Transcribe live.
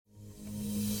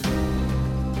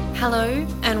Hello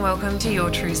and welcome to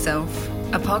Your True Self,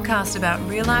 a podcast about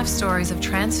real life stories of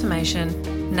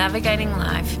transformation, navigating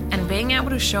life, and being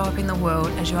able to show up in the world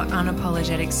as your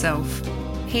unapologetic self.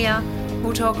 Here,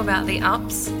 we'll talk about the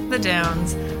ups, the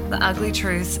downs, the ugly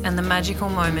truths, and the magical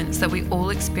moments that we all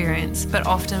experience but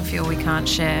often feel we can't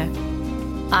share.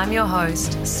 I'm your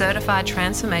host, certified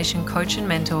transformation coach and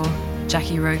mentor,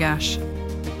 Jackie Rogash.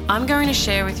 I'm going to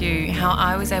share with you how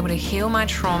I was able to heal my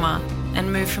trauma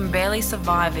and move from barely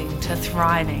surviving to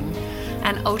thriving,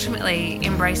 and ultimately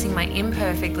embracing my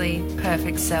imperfectly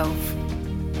perfect self.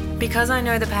 Because I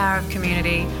know the power of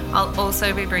community, I'll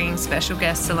also be bringing special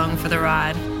guests along for the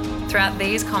ride. Throughout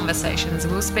these conversations,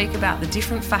 we'll speak about the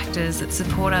different factors that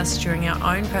support us during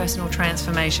our own personal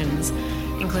transformations,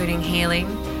 including healing,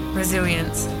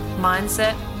 resilience,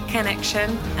 mindset,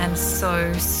 connection, and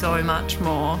so much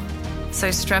more. So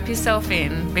strap yourself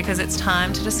in because it's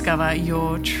time to discover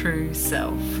your true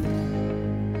self.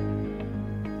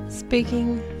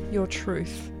 Speaking your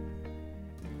truth.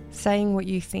 Saying what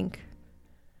you think.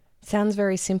 Sounds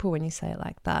very simple when you say it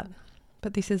like that,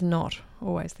 but this is not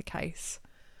always the case.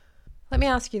 Let me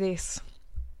ask you this.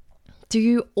 Do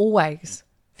you always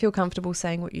feel comfortable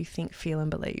saying what you think, feel, and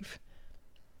believe?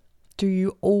 Do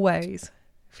you always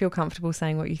feel comfortable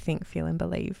saying what you think, feel, and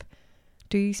believe?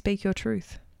 Do you speak your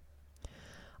truth?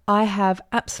 I have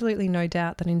absolutely no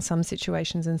doubt that in some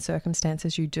situations and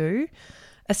circumstances you do,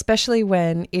 especially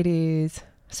when it is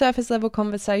surface level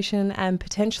conversation and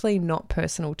potentially not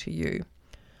personal to you.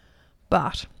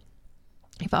 But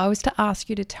if I was to ask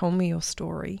you to tell me your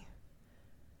story,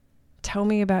 tell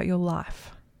me about your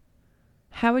life,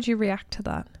 how would you react to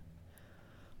that?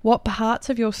 What parts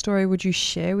of your story would you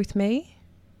share with me,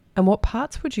 and what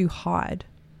parts would you hide?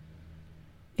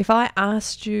 If I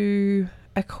asked you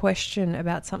a question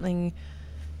about something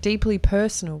deeply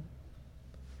personal,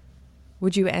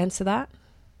 would you answer that,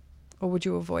 or would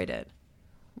you avoid it?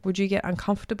 Would you get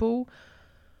uncomfortable,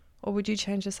 or would you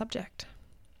change the subject?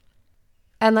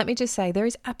 And let me just say, there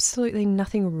is absolutely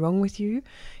nothing wrong with you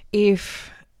if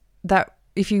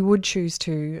you would choose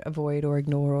to avoid or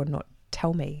ignore or not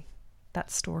tell me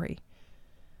that story.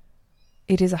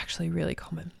 It is actually really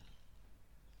common.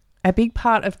 A big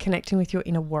part of connecting with your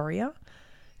inner warrior,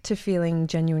 to feeling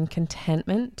genuine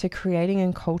contentment, to creating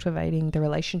and cultivating the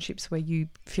relationships where you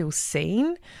feel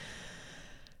seen,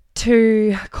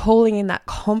 to calling in that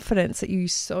confidence that you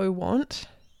so want,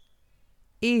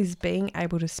 is being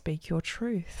able to speak your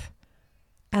truth.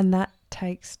 And that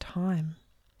takes time.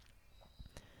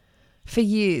 For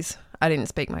years, I didn't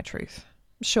speak my truth.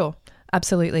 Sure,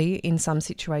 absolutely, in some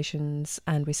situations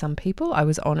and with some people, I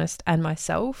was honest and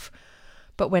myself.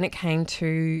 But when it came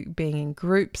to being in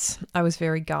groups, I was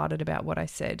very guarded about what I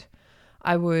said.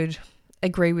 I would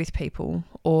agree with people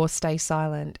or stay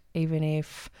silent, even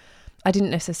if I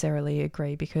didn't necessarily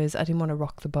agree, because I didn't want to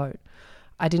rock the boat.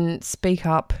 I didn't speak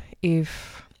up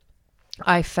if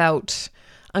I felt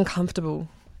uncomfortable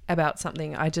about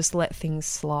something. I just let things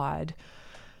slide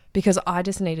because I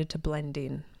just needed to blend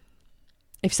in.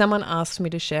 If someone asked me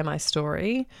to share my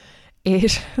story,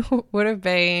 it would have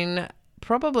been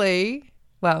probably...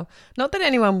 well, not that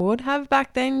anyone would have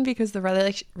back then, because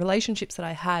the relationships that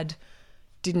I had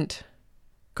didn't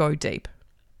go deep,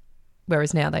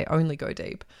 whereas now they only go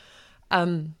deep.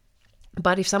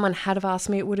 But if someone had have asked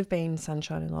me, it would have been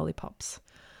sunshine and lollipops.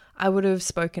 I would have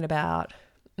spoken about,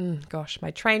 my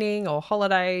training or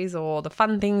holidays or the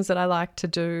fun things that I like to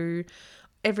do,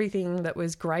 everything that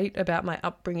was great about my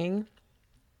upbringing.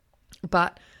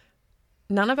 But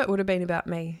none of it would have been about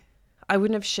me. I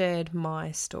wouldn't have shared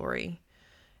my story.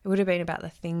 It would have been about the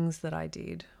things that I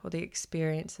did or the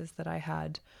experiences that I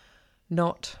had,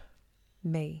 not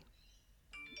me.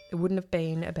 It wouldn't have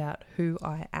been about who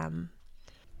I am.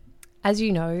 As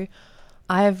you know,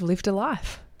 I have lived a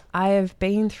life. I have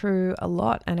been through a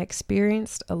lot and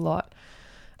experienced a lot.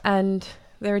 And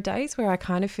there are days where I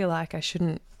kind of feel like I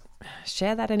shouldn't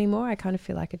share that anymore. I kind of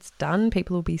feel like it's done.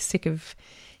 People will be sick of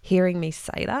hearing me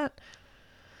say that.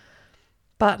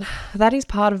 But that is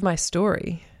part of my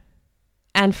story.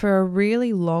 And for a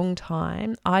really long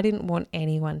time, I didn't want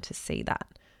anyone to see that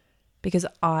because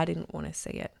I didn't want to see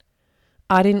it.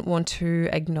 I didn't want to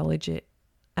acknowledge it,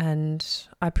 and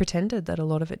I pretended that a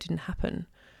lot of it didn't happen.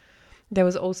 There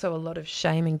was also a lot of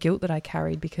shame and guilt that I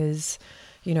carried because,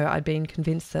 I'd been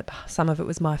convinced that some of it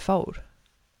was my fault.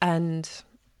 And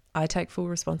I take full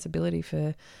responsibility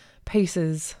for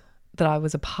pieces that I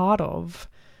was a part of,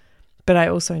 but I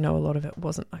also know a lot of it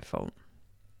wasn't my fault.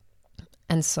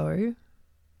 And so,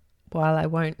 while I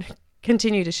won't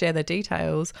continue to share the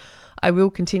details, I will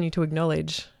continue to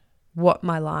acknowledge what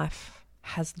my life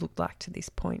has looked like to this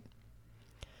point.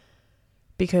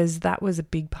 because that was a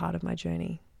big part of my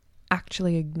journey,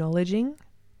 actually acknowledging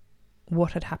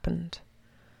what had happened.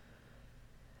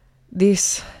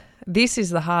 This is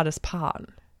the hardest part.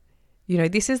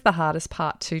 This is the hardest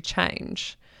part to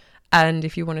change. And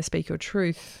if you want to speak your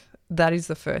truth, that is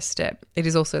the first step. It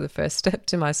is also the first step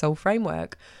to my soul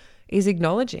framework, is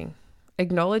acknowledging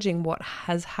what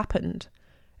has happened,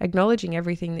 acknowledging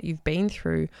everything that you've been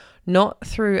through, not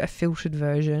through a filtered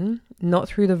version, not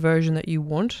through the version that you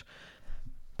want,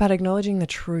 but acknowledging the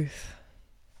truth.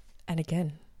 And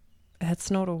again, that's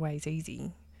not always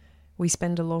easy. We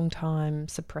spend a long time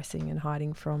suppressing and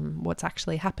hiding from what's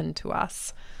actually happened to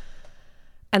us.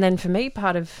 And then for me,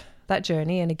 part of that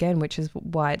journey, and again, which is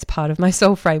why it's part of my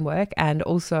soul framework and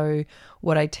also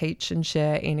what I teach and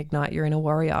share in Ignite Your Inner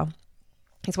Warrior,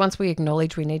 is once we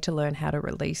acknowledge, we need to learn how to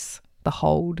release the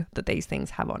hold that these things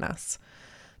have on us,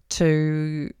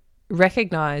 to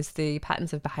recognize the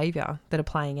patterns of behavior that are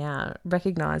playing out,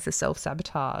 recognize the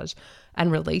self-sabotage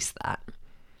and release that.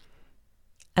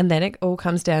 And then it all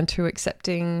comes down to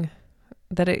accepting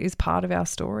that it is part of our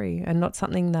story and not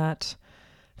something that,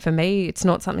 for me, it's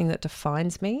not something that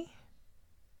defines me.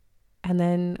 And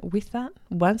then with that,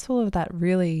 once all of that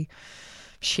really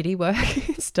shitty work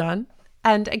is done,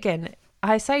 and again,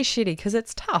 I say shitty because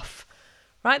it's tough,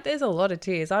 right? There's a lot of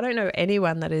tears. I don't know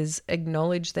anyone that has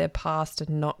acknowledged their past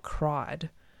and not cried,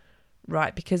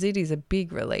 right? Because it is a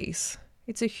big release.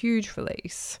 It's a huge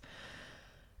release.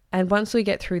 And once we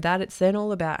get through that, it's then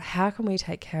all about how can we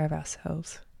take care of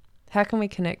ourselves? How can we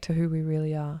connect to who we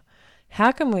really are?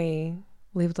 How can we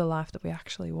live the life that we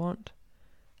actually want?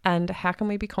 And how can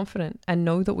we be confident and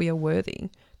know that we are worthy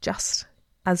just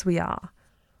as we are?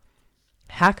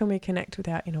 How can we connect with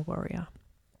our inner warrior?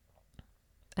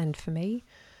 And for me,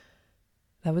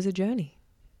 that was a journey.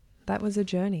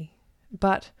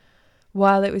 But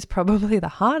while it was probably the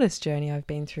hardest journey I've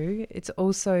been through, it's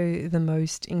also the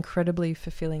most incredibly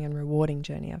fulfilling and rewarding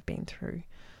journey I've been through.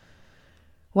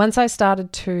 Once I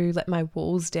started to let my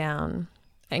walls down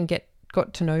and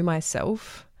got to know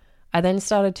myself, I then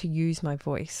started to use my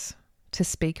voice to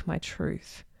speak my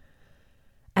truth.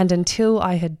 And until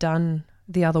I had done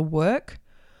the other work,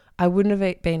 I wouldn't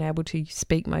have been able to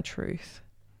speak my truth.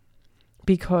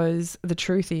 Because the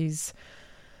truth is,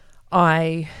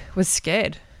 I was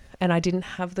scared and I didn't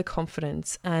have the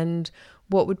confidence, and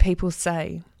what would people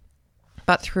say?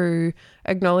 But through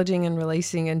acknowledging and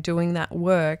releasing and doing that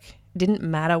work, it didn't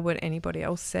matter what anybody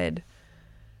else said,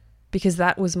 because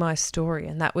that was my story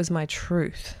and that was my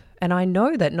truth. And I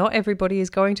know that not everybody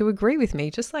is going to agree with me,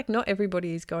 just like not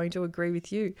everybody is going to agree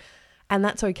with you. And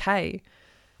that's okay.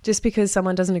 Just because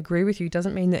someone doesn't agree with you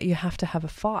doesn't mean that you have to have a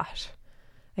fight.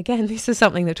 Again, this is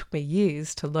something that took me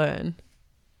years to learn,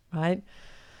 right?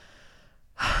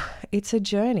 It's a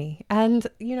journey. And,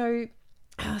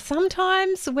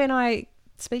 sometimes when I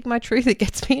speak my truth, it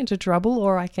gets me into trouble,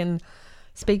 or I can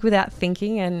speak without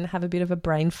thinking and have a bit of a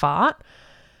brain fart.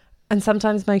 And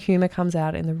sometimes my humor comes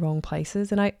out in the wrong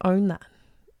places, and I own that.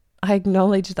 I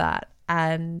acknowledge that,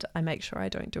 and I make sure I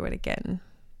don't do it again.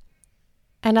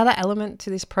 Another element to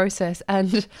this process,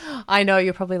 and I know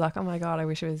you're probably like, oh my God, I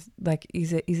wish it was like,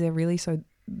 is it really so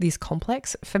this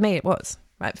complex? For me, it was,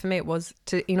 right? For me, it was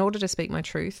in order to speak my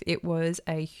truth, it was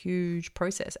a huge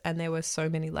process, and there were so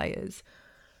many layers.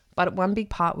 But one big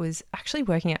part was actually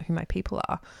working out who my people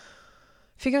are,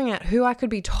 figuring out who I could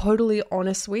be totally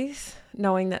honest with,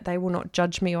 knowing that they will not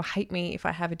judge me or hate me if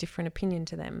I have a different opinion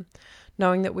to them,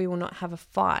 knowing that we will not have a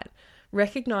fight,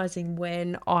 recognizing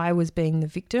when I was being the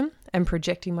victim and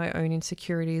projecting my own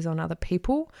insecurities on other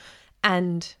people,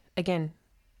 and again,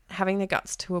 having the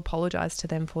guts to apologize to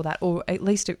them for that, or at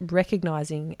least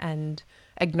recognizing and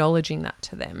acknowledging that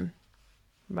to them,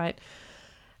 right?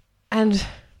 And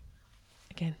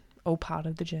again, all part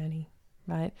of the journey,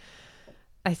 right?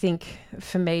 I think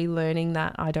for me, learning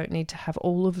that I don't need to have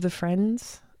all of the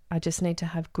friends, I just need to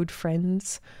have good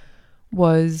friends,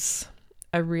 was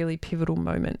a really pivotal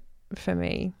moment for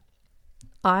me.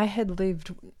 I had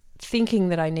lived thinking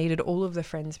that I needed all of the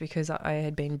friends because I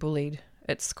had been bullied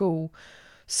at school.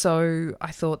 So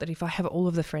I thought that if I have all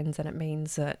of the friends, then it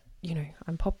means that,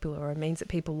 I'm popular, or it means that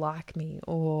people like me,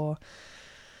 or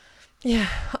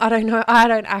I don't know. I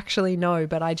don't actually know,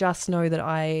 but I just know that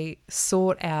I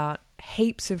sought out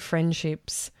heaps of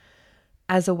friendships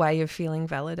as a way of feeling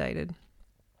validated,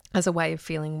 as a way of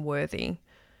feeling worthy,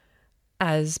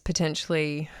 as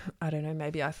potentially, I don't know,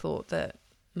 maybe I thought that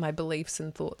my beliefs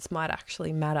and thoughts might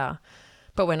actually matter.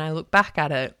 But when I look back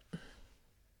at it,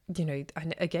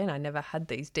 I never had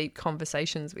these deep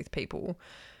conversations with people.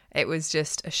 It was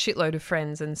just a shitload of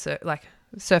friends and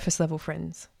surface level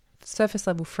friends surface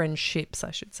level friendships,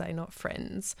 I should say, not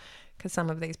friends, because some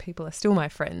of these people are still my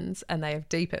friends and they have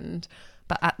deepened.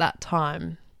 But at that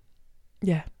time,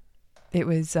 yeah, it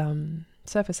was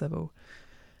surface level.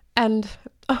 And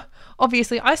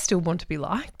obviously I still want to be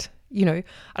liked. You know,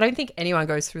 I don't think anyone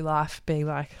goes through life being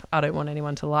like, I don't want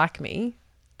anyone to like me.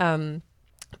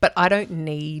 But I don't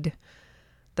need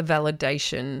the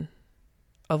validation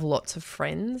of lots of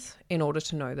friends in order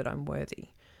to know that I'm worthy,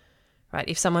 right?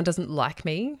 If someone doesn't like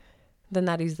me, then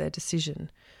that is their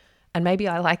decision. And maybe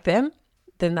I like them,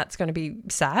 then that's going to be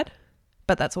sad,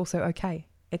 but that's also okay.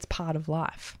 It's part of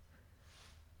life.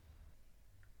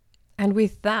 And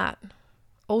with that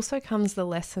also comes the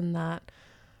lesson that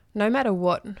no matter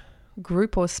what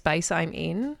group or space I'm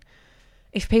in,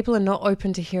 if people are not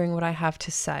open to hearing what I have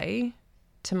to say,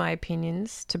 to my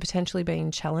opinions, to potentially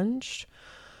being challenged,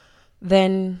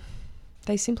 then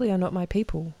they simply are not my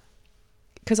people.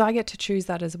 Because I get to choose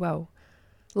that as well.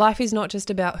 Life is not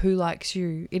just about who likes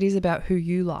you, it is about who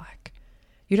you like.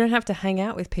 You don't have to hang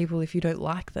out with people if you don't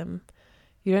like them.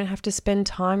 You don't have to spend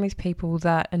time with people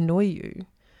that annoy you.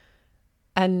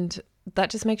 And that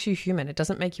just makes you human. It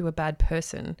doesn't make you a bad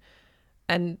person.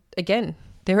 And again,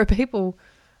 there are people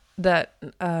that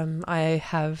I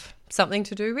have something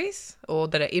to do with or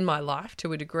that are in my life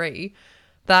to a degree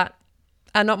that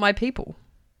are not my people.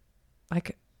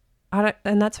 Like,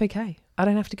 and that's okay. I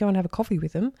don't have to go and have a coffee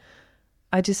with them.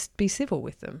 I just be civil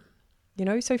with them, you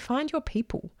know? So find your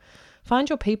people. Find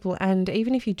your people. And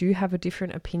even if you do have a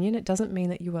different opinion, it doesn't mean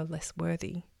that you are less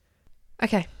worthy.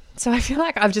 Okay. So I feel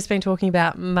like I've just been talking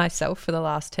about myself for the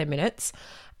last 10 minutes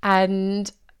and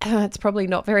it's probably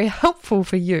not very helpful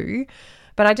for you,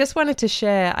 but I just wanted to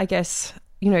share, I guess,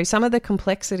 you know, some of the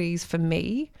complexities for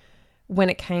me when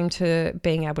it came to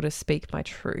being able to speak my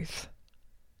truth.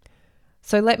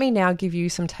 So let me now give you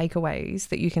some takeaways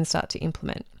that you can start to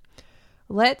implement.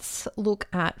 Let's look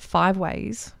at 5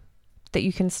 ways that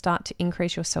you can start to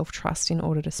increase your self-trust in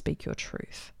order to speak your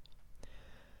truth.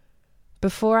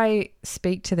 Before I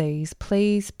speak to these,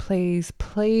 please, please,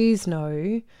 please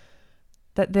know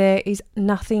that there is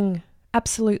nothing,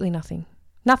 absolutely nothing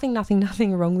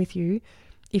wrong with you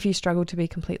if you struggle to be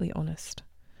completely honest.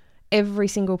 Every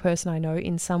single person I know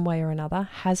in some way or another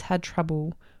has had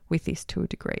trouble with this to a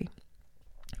degree.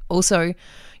 Also,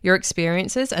 your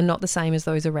experiences are not the same as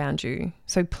those around you.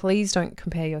 So please don't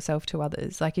compare yourself to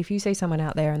others. Like if you see someone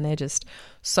out there and they're just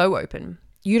so open,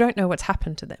 you don't know what's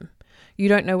happened to them. You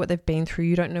don't know what they've been through.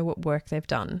 You don't know what work they've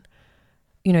done.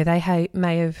 You know, they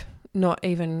may have not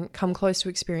even come close to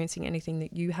experiencing anything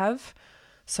that you have.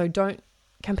 So don't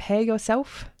compare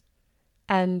yourself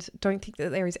and don't think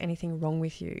that there is anything wrong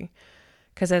with you.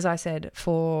 Because as I said,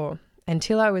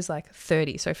 until I was like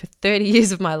 30, so for 30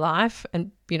 years of my life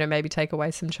and, you know, maybe take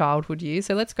away some childhood years,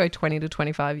 so let's go 20 to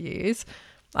 25 years,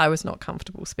 I was not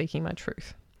comfortable speaking my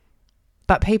truth.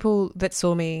 But people that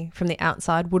saw me from the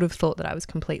outside would have thought that I was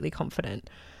completely confident.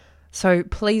 So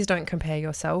please don't compare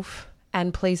yourself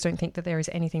and please don't think that there is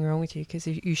anything wrong with you because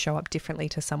you show up differently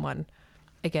to someone.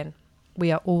 Again,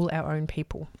 we are all our own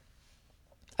people.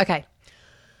 Okay,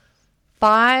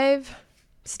 5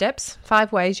 steps,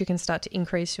 5 ways you can start to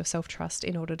increase your self-trust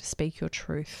in order to speak your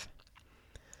truth.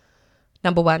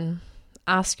 Number 1,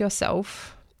 ask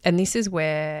yourself, and this is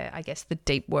where I guess the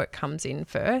deep work comes in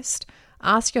first.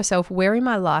 Ask yourself, where in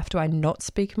my life do I not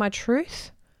speak my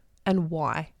truth and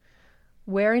why?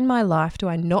 Where in my life do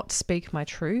I not speak my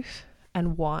truth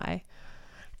and why?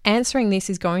 Answering this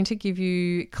is going to give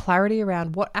you clarity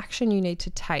around what action you need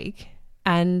to take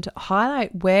and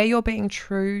highlight where you're being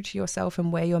true to yourself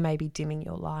and where you're maybe dimming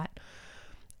your light.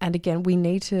 And again, we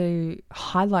need to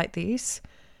highlight this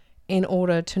in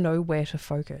order to know where to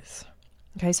focus.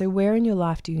 Okay, so where in your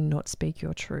life do you not speak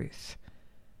your truth?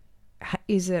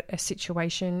 Is it a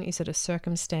situation? Is it a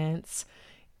circumstance?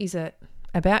 Is it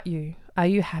about you? Are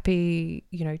you happy,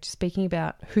 you know, speaking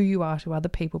about who you are to other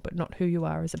people, but not who you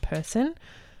are as a person?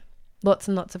 Lots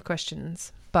and lots of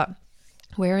questions. But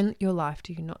where in your life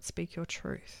do you not speak your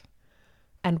truth?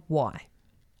 And why?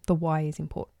 The why is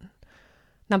important.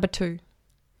 Number 2,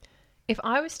 if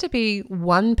I was to be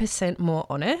 1% more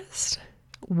honest,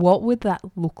 what would that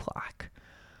look like?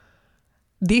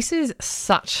 This is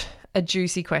such a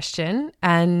juicy question,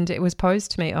 and it was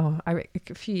posed to me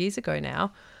a few years ago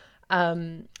now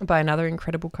by another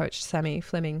incredible coach, Sammy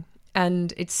Fleming,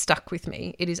 and it's stuck with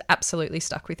me. It is absolutely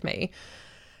stuck with me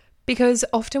because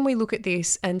often we look at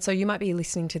this, and so you might be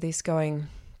listening to this going,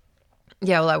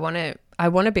 yeah, well, I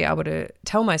want to be able to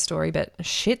tell my story, but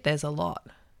shit, there's a lot.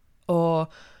 Or,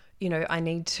 you know,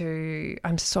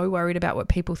 I'm so worried about what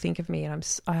people think of me,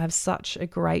 and I have such a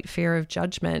great fear of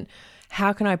judgment.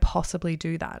 How can I possibly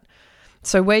do that?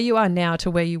 So where you are now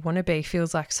to where you want to be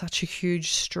feels like such a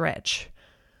huge stretch.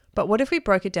 But what if we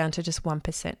broke it down to just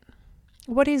 1%?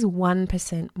 What is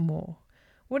 1% more?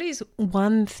 What is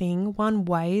one thing, one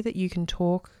way that you can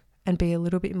talk and be a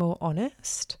little bit more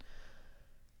honest?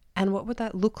 And what would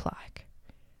that look like?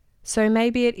 So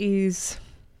maybe it is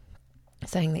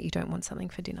saying that you don't want something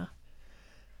for dinner.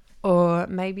 Or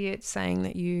maybe it's saying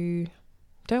that you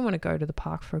don't want to go to the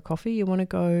park for a coffee, you want to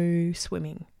go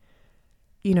swimming.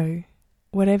 You know,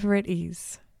 whatever it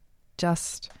is,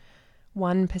 just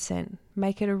 1%.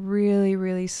 Make it a really,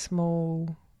 really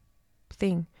small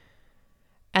thing.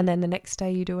 And then the next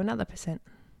day you do another percent.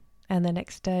 And the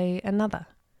next day another.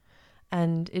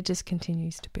 And it just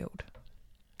continues to build.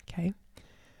 Okay.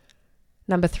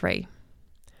 Number 3,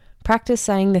 practice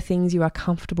saying the things you are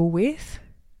comfortable with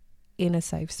in a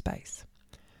safe space.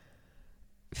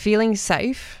 Feeling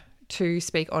safe to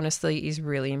speak honestly is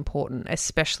really important,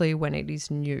 especially when it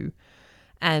is new.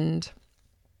 And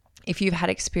if you've had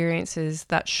experiences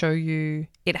that show you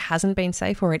it hasn't been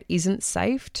safe or it isn't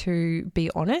safe to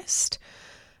be honest,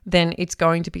 then it's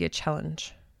going to be a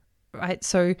challenge, right?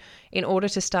 So in order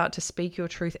to start to speak your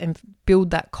truth and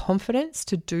build that confidence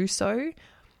to do so,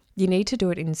 you need to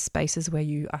do it in spaces where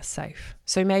you are safe.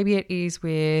 So maybe it is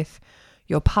with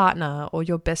your partner or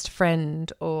your best friend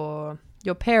or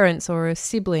your parents or a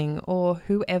sibling or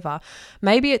whoever.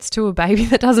 Maybe it's to a baby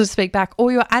that doesn't speak back,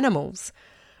 or your animals,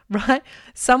 right?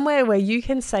 Somewhere where you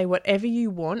can say whatever you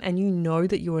want and you know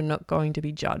that you are not going to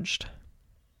be judged.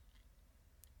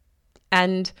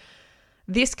 And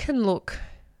this can look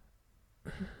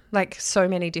like so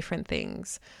many different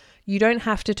things. You don't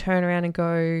have to turn around and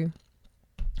go,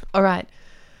 all right,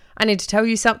 I need to tell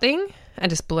you something, and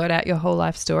just blurt out your whole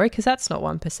life story, because that's not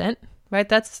 1%, right?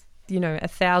 That's,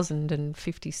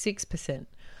 1,056%.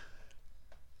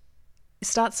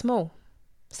 Start small.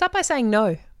 Start by saying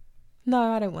no.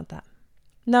 No, I don't want that.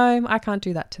 No, I can't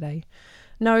do that today.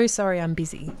 No, sorry, I'm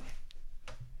busy.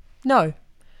 No.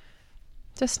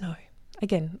 Just no.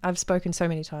 Again, I've spoken so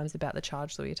many times about the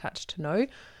charge that we attach to no.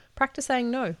 Practice saying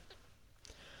no.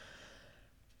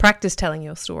 Practice telling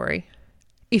your story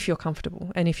if you're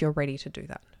comfortable and if you're ready to do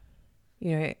that.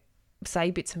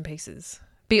 Say bits and pieces.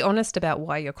 Be honest about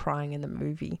why you're crying in the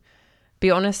movie.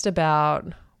 Be honest about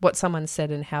what someone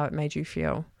said and how it made you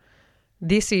feel.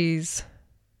 This is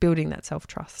building that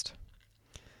self-trust.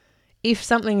 If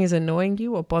something is annoying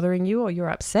you or bothering you or you're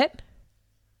upset,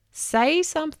 say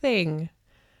something,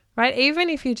 right? Even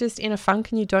if you're just in a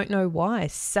funk and you don't know why,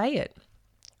 say it.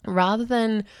 Rather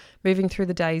than moving through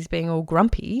the days being all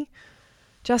grumpy,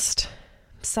 just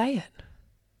say it.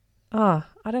 Oh,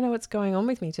 I don't know what's going on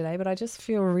with me today, but I just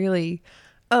feel really,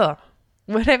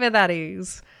 whatever that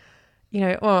is.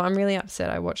 I'm really upset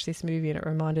I watched this movie and it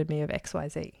reminded me of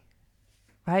XYZ,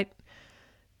 right?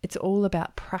 It's all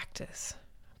about practice.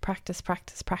 Practice,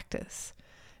 practice, practice.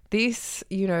 This,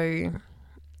 the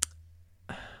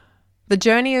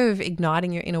journey of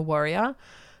igniting your inner warrior,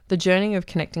 the journey of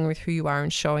connecting with who you are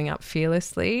and showing up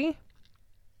fearlessly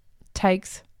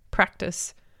takes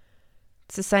practice.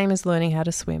 It's the same as learning how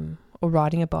to swim or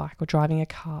riding a bike or driving a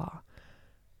car.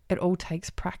 It all takes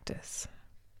practice.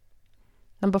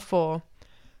 Number 4,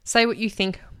 say what you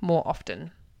think more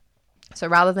often. So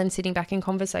rather than sitting back in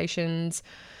conversations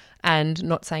and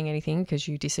not saying anything because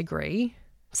you disagree,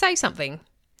 say something.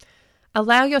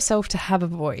 Allow yourself to have a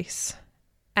voice.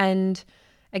 And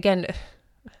again,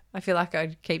 I feel like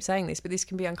I keep saying this, but this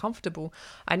can be uncomfortable.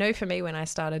 I know for me, when I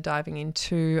started diving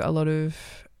into a lot of,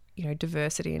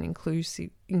 diversity and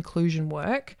inclusion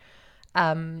work,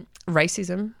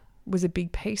 racism was a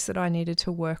big piece that I needed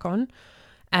to work on.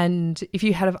 And if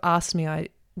you had have asked me, I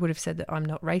would have said that I'm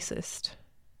not racist.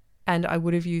 And I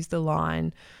would have used the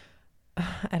line,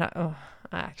 and I'm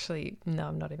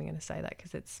not even going to say that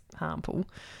because it's harmful.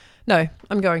 No,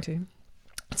 I'm going to.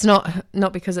 It's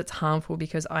not because it's harmful,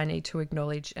 because I need to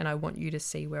acknowledge and I want you to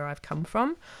see where I've come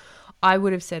from. I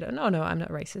would have said, no, I'm not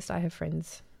racist. I have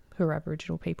friends who are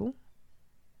Aboriginal people.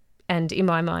 And in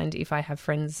my mind, if I have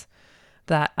friends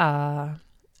that are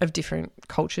of different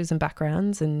cultures and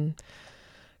backgrounds and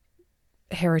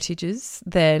heritages,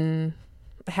 then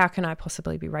how can I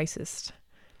possibly be racist?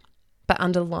 But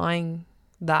underlying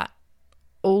that,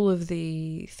 all of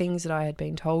the things that I had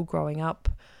been told growing up,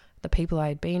 the people I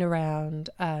had been around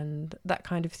and that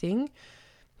kind of thing,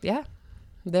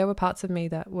 there were parts of me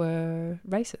that were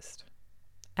racist.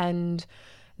 And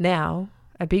now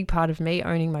a big part of me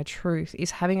owning my truth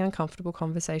is having uncomfortable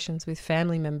conversations with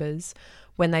family members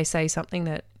when they say something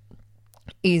that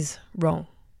is wrong,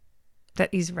 that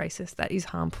is racist, that is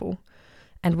harmful.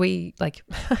 And I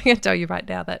can tell you right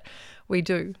now that we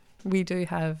do. we do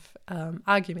have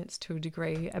arguments to a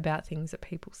degree about things that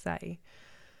people say.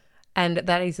 And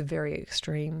that is a very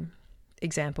extreme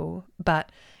example.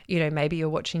 But, maybe you're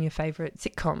watching your favorite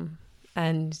sitcom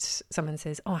and someone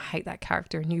says, oh, I hate that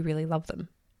character, and you really love them.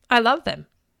 I love them.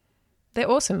 They're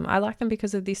awesome. I like them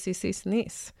because of this, this, this, and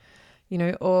this.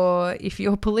 Or if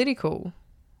you're political,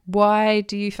 why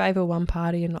do you favor one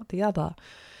party and not the other?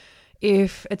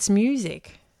 If it's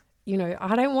music,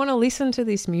 I don't want to listen to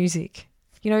this music.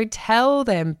 Tell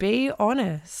them, be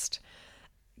honest.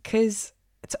 Because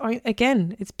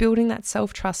it's building that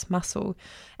self-trust muscle.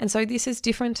 And so this is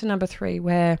different to number 3,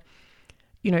 where,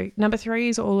 number 3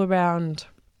 is all around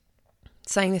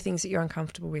saying the things that you're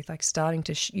uncomfortable with, like starting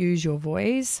to use your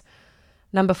voice.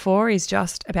 Number 4 is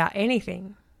just about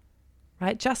anything,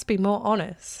 right? Just be more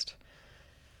honest.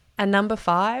 And number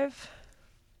 5,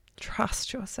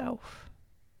 trust yourself.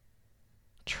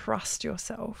 Trust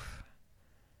yourself.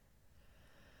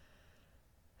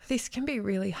 This can be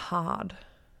really hard,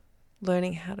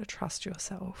 learning how to trust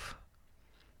yourself.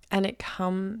 And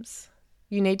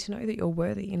you need to know that you're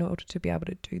worthy in order to be able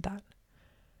to do that.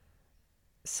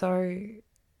 So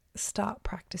start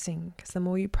practicing, because the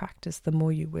more you practice, the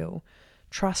more you will.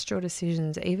 Trust your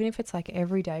decisions, even if it's like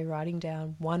every day writing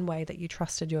down one way that you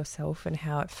trusted yourself and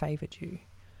how it favored you.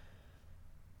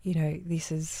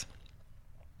 This is...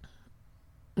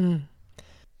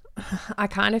 I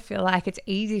kind of feel like it's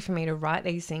easy for me to write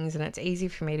these things, and it's easy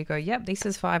for me to go, yep, this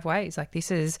is 5 ways. Like,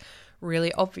 this is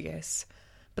really obvious.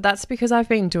 But that's because I've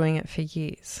been doing it for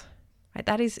years. Right?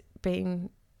 That is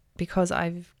because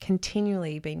I've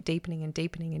continually been deepening and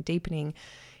deepening and deepening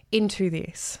into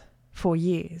this for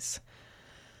years.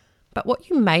 But what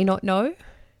you may not know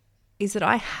is that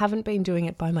I haven't been doing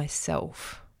it by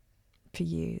myself for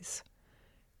years.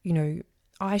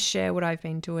 I share what I've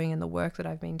been doing and the work that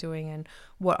I've been doing and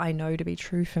what I know to be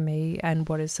true for me and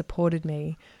what has supported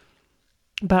me.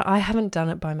 But I haven't done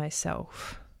it by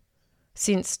myself.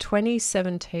 Since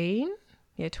 2017,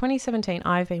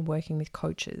 I've been working with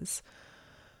coaches.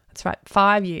 That's right,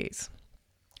 5 years.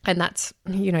 And that's,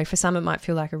 for some it might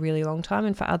feel like a really long time,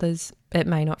 and for others it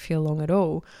may not feel long at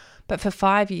all. But for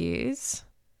 5 years,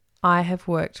 I have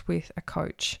worked with a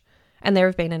coach, and there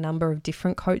have been a number of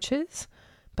different coaches,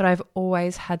 but I've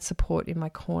always had support in my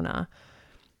corner,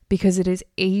 because it is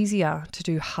easier to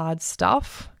do hard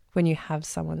stuff when you have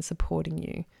someone supporting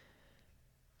you.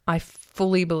 I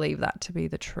fully believe that to be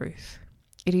the truth.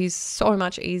 It is so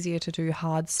much easier to do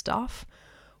hard stuff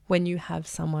when you have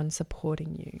someone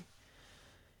supporting you.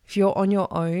 If you're on your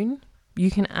own,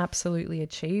 you can absolutely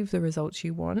achieve the results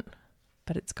you want,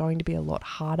 but it's going to be a lot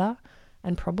harder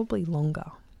and probably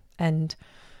longer. And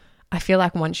I feel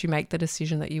like once you make the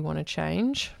decision that you want to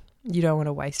change, you don't want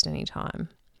to waste any time.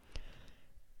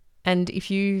 And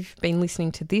if you've been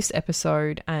listening to this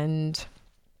episode and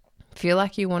feel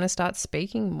like you want to start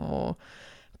speaking more,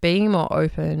 being more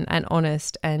open and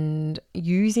honest and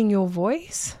using your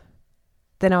voice,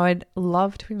 then I'd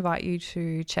love to invite you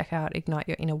to check out Ignite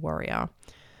Your Inner Warrior.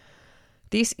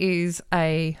 This is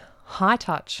a high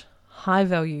touch, high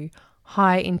value,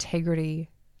 high integrity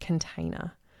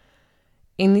container.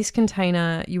 In this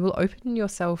container, you will open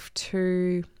yourself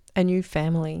to a new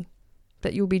family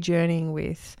that you'll be journeying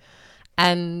with,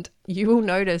 and you will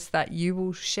notice that you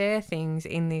will share things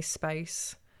in this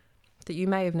space that you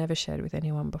may have never shared with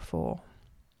anyone before.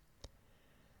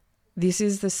 This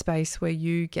is the space where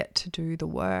you get to do the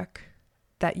work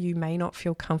that you may not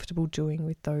feel comfortable doing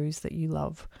with those that you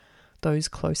love, those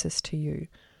closest to you.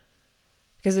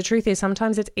 Because the truth is,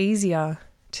 sometimes it's easier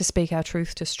to speak our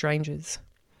truth to strangers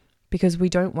because we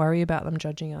don't worry about them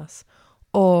judging us,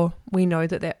 or we know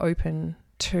that they're open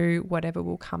to whatever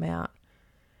will come out.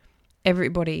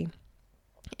 Everybody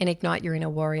in Ignite Your Inner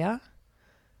Warrior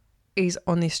is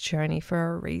on this journey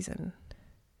for a reason.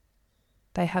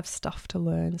 They have stuff to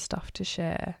learn, stuff to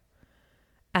share,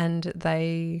 and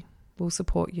they will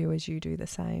support you as you do the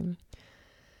same.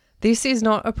 This is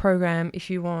not a program if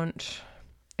you want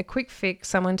a quick fix,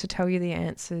 someone to tell you the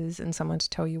answers and someone to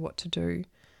tell you what to do,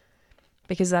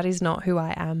 because that is not who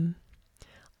I am.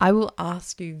 I will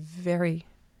ask you very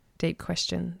deep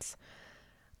questions.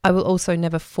 I will also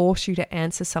never force you to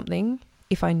answer something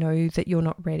if I know that you're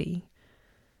not ready,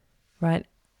 right?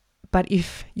 But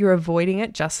if you're avoiding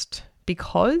it just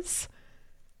because,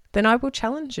 then I will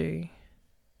challenge you.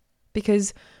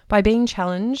 Because by being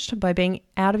challenged, by being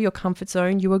out of your comfort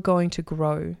zone, you are going to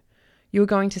grow. You are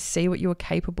going to see what you are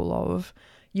capable of.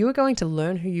 You are going to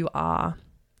learn who you are.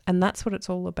 And that's what it's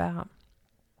all about.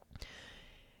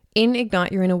 In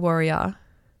Ignite Your Inner Warrior,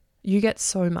 you get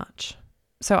so much.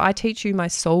 So I teach you my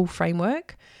soul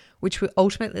framework, which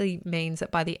ultimately means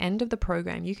that by the end of the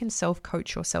program, you can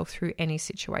self-coach yourself through any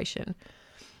situation.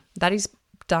 That is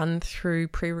done through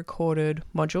pre-recorded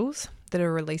modules that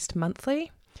are released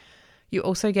monthly. You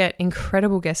also get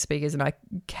incredible guest speakers, and I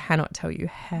cannot tell you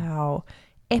how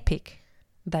epic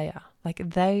they are.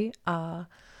 Like, they are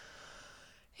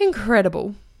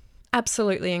incredible,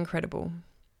 absolutely incredible.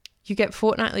 You get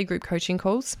fortnightly group coaching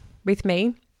calls with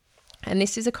me, and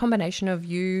this is a combination of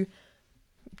you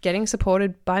getting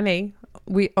supported by me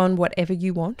on whatever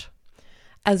you want,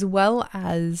 as well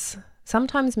as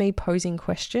sometimes me posing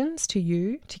questions to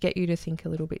you to get you to think a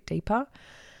little bit deeper.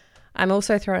 I'm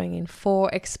also throwing in 4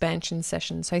 expansion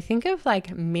sessions. So think of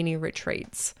like mini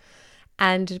retreats.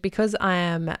 And because I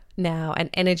am now an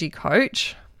energy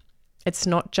coach, it's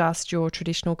not just your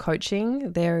traditional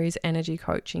coaching. There is energy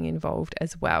coaching involved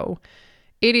as well.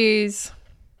 It is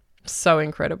so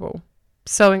incredible.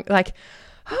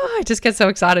 I just get so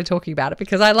excited talking about it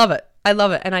because I love it. I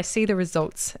love it. And I see the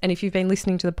results. And if you've been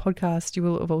listening to the podcast, you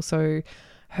will have also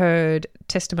heard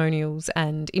testimonials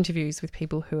and interviews with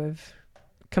people who have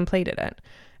completed it.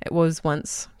 It was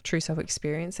once True Self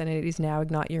Experience, and it is now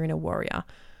Ignite Your Inner Warrior.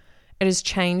 It has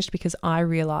changed because I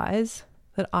realize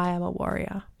that I am a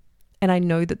warrior, and I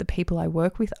know that the people I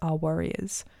work with are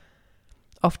warriors.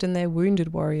 Often they're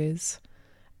wounded warriors,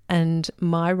 and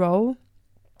my role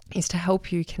is to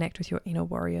help you connect with your inner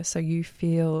warrior so you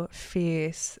feel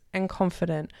fierce and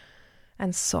confident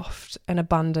and soft and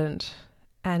abundant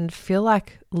and feel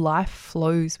like life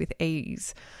flows with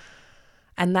ease.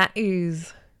 And that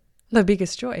is the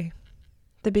biggest joy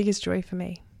for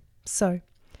me. So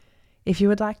if you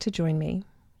would like to join me,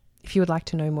 if you would like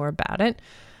to know more about it,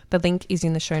 the link is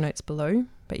in the show notes below,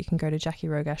 but you can go to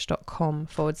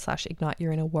JackieRogash.com/Ignite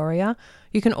Your Inner Warrior.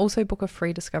 You can also book a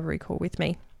free discovery call with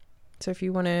me. So if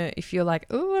you're like,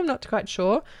 oh, I'm not quite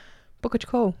sure, book a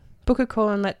call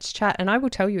and let's chat. And I will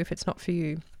tell you if it's not for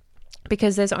you,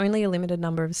 because there's only a limited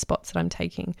number of spots that I'm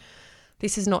taking.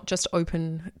 This is not just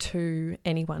open to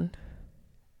anyone,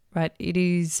 right? It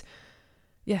is,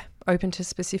 open to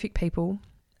specific people.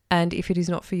 And if it is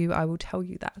not for you, I will tell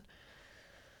you that.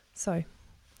 So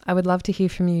I would love to hear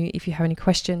from you if you have any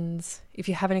questions. If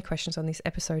you have any questions on this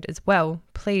episode as well,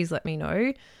 please let me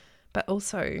know. But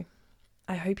also,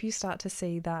 I hope you start to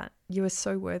see that you are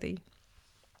so worthy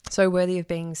of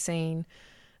being seen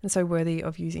and so worthy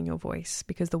of using your voice,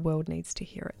 because the world needs to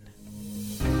hear it.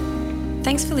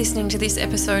 Thanks for listening to this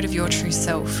episode of Your True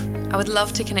Self. I would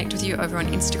love to connect with you over on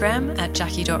Instagram at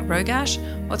jackie.rogash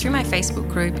or through my Facebook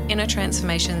group, Inner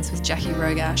Transformations with Jackie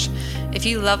Rogash. If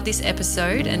you love this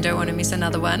episode and don't want to miss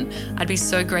another one, I'd be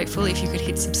so grateful if you could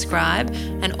hit subscribe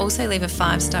and also leave a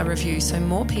 5-star review so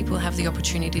more people have the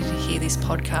opportunity to hear this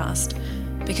podcast,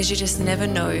 because you just never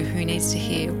know who needs to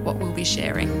hear what we'll be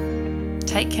sharing.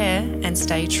 Take care and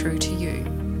stay true to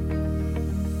you.